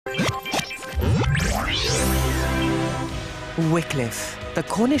Wycliffe, the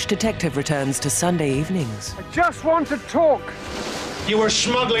Cornish detective, returns to Sunday evenings. I just want to talk. You were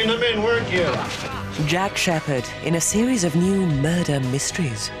smuggling them in, weren't you? Jack Shepherd in a series of new murder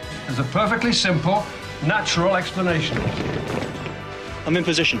mysteries. There's a perfectly simple, natural explanation. I'm in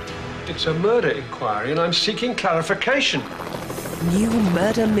position. It's a murder inquiry and I'm seeking clarification. New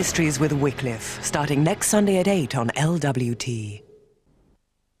murder mysteries with Wycliffe, starting next Sunday at 8 on LWT.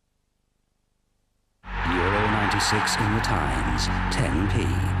 Euro 96 in the Times,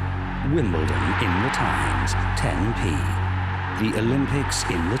 10p. Wimbledon in the Times, 10p. The Olympics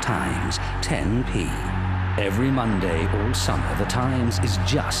in the Times, 10p. Every Monday all summer, the Times is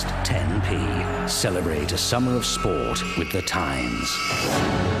just 10p. Celebrate a summer of sport with the Times.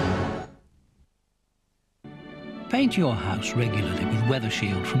 Paint your house regularly with Weather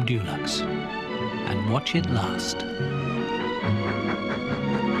Shield from Dulux and watch it last.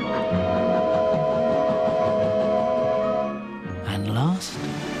 And last.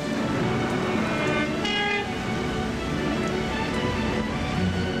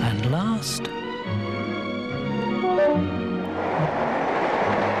 And last.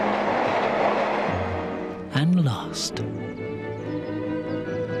 And last.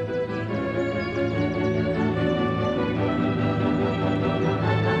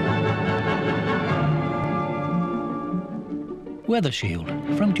 Weather Shield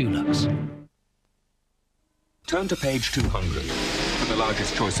from Dulux. Turn to page 200 for the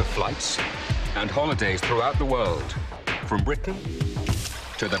largest choice of flights and holidays throughout the world. From Britain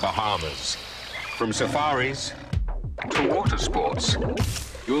to the Bahamas, from safaris to water sports.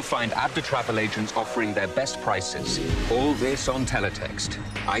 You'll find ABDA travel agents offering their best prices. All this on Teletext.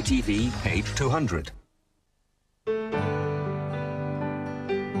 ITV, page 200.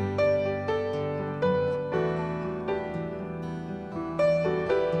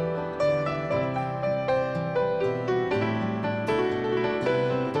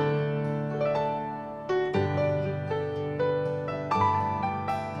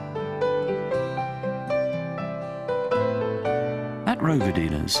 At Rover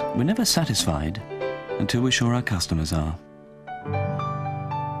dealers, we're never satisfied until we're sure our customers are.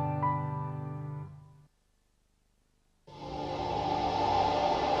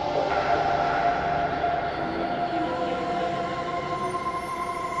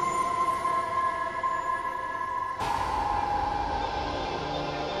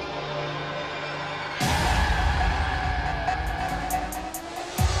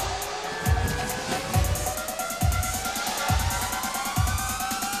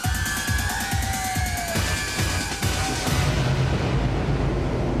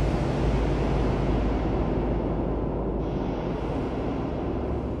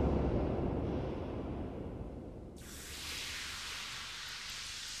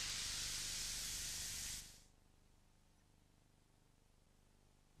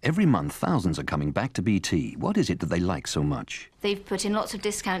 Every month, thousands are coming back to BT. What is it that they like so much? They've put in lots of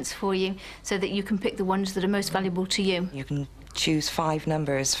discounts for you so that you can pick the ones that are most valuable to you. You can choose 5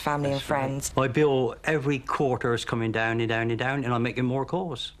 numbers, family and friends. My bill every quarter is coming down and down and down, and I'm making more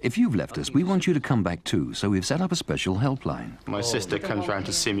calls. If you've left us, we want you to come back too, so we've set up a special helpline. My sister comes round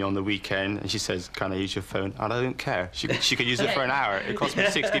to see me on the weekend and she says, "Can I use your phone?" And I don't care. She could use it for an hour. It costs me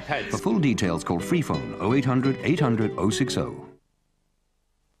 60 pence. For full details, call Freephone 0800 800 060.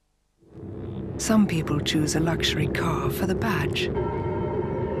 Some people choose a luxury car for the badge.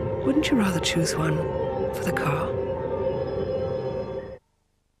 Wouldn't you rather choose one for the car?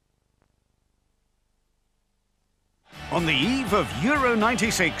 On the eve of Euro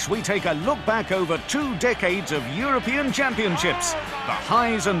 96, we take a look back over 2 decades of European championships. The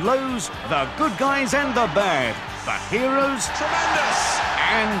highs and lows, the good guys and the bad, the heroes Tremendous!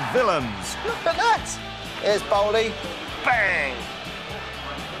 and villains. Look at that! Here's Bowley. Bang!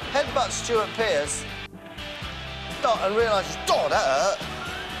 Headbutt Stuart Pearce. And realises, oh, that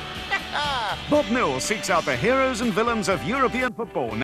hurt. Bob Mills seeks out the heroes and villains of European football.